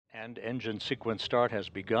And engine sequence start has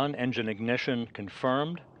begun. Engine ignition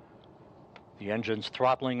confirmed. The engine's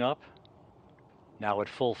throttling up. Now at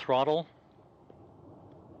full throttle.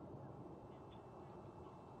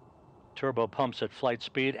 Turbo pumps at flight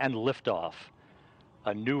speed and liftoff.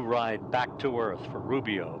 A new ride back to Earth for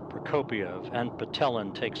Rubio, Prokopiev, and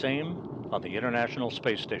Patelin takes aim on the International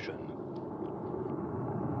Space Station.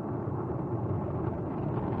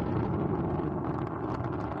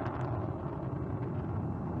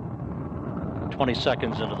 "20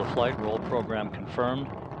 seconds into the flight, roll program confirmed.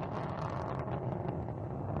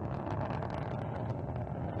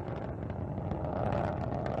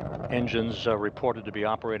 Engines reported to be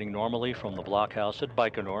operating normally from the blockhouse at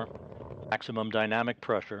Baikonur. Maximum dynamic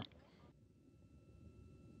pressure.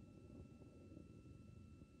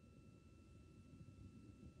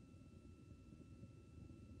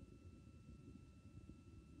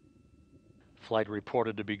 Flight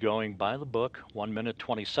reported to be going by the book, 1 minute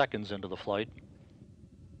 20 seconds into the flight.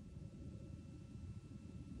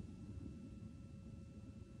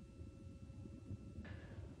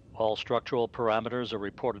 All structural parameters are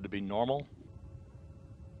reported to be normal.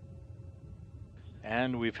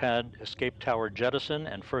 And we've had escape tower jettison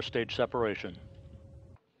and first stage separation.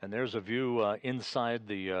 And there's a view inside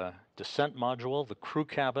the descent module, the crew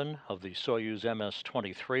cabin of the Soyouz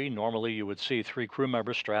MS-23. Normally you would see 3 crew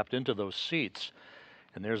members strapped into those seats.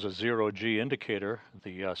 And there's a 0G indicator,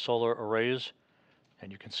 the solar arrays,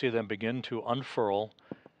 and you can see them begin to unfurl.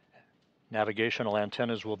 Navigational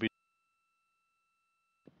antennas will be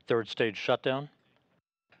third stage shutdown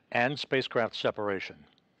and spacecraft separation.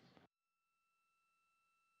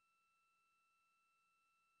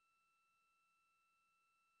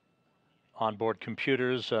 Onboard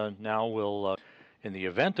computers now will, in the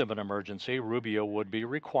event of an emergency, Rubio would be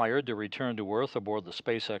required to return to Earth aboard the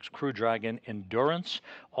SpaceX Crew Dragon Endurance,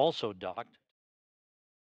 also docked.